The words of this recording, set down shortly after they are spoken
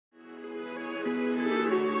Described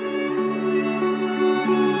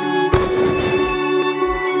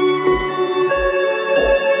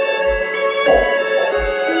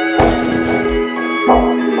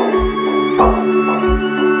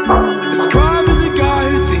as a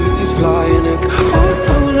guy who thinks he's flying, is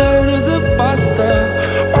also known as a buster.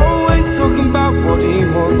 Always talking about what he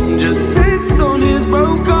wants and just sits on his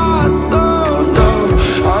broke ass. So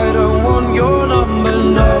no, I don't want your number,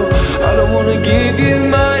 no. I don't wanna give you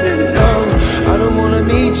mine, and no, I don't wanna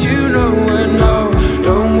meet you nowhere, no.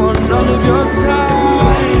 Don't want none of your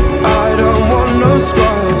time. I don't want no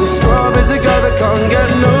scrub. The scrub is a guy that can't get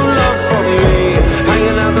no love from me,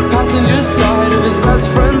 hanging out the passenger side of his best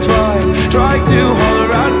friend's ride, trying to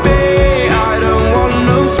holler at me. I don't want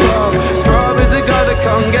no scrub. Scrub is a guy that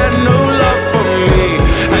can't get no love from me,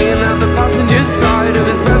 hanging out the passenger side of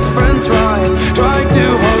his best friend's ride, trying to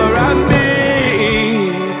holler at me,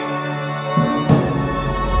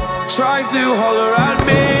 trying to holler at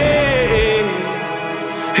me.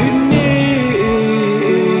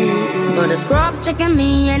 But the scrub's checking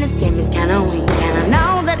me and his game is kinda weak, and I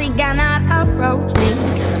know that he cannot approach me,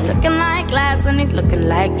 cause I'm looking like glass and he's looking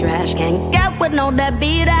like trash. Can't get with no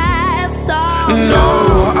deadbeat ass, so no,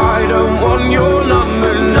 I don't want your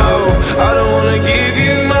number, no. I don't wanna give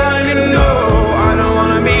you mine, and no, I don't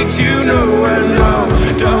wanna meet you nowhere, no.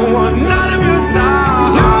 Don't want none of your time.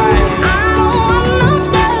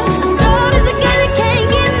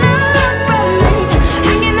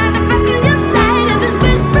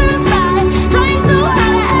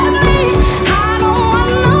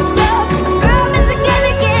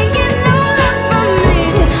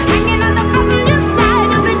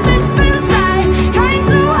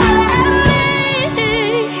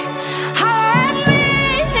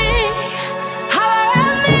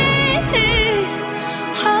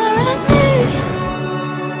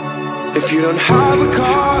 If you don't have a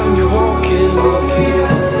car and you're walking,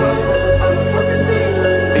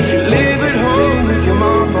 if you live at home with your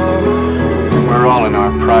mama, we're all in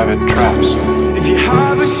our private traps. if you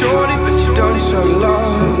have a shorty but you don't show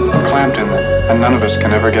love, We're clamped in them, and none of us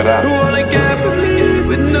can ever get out. who wanna get with me?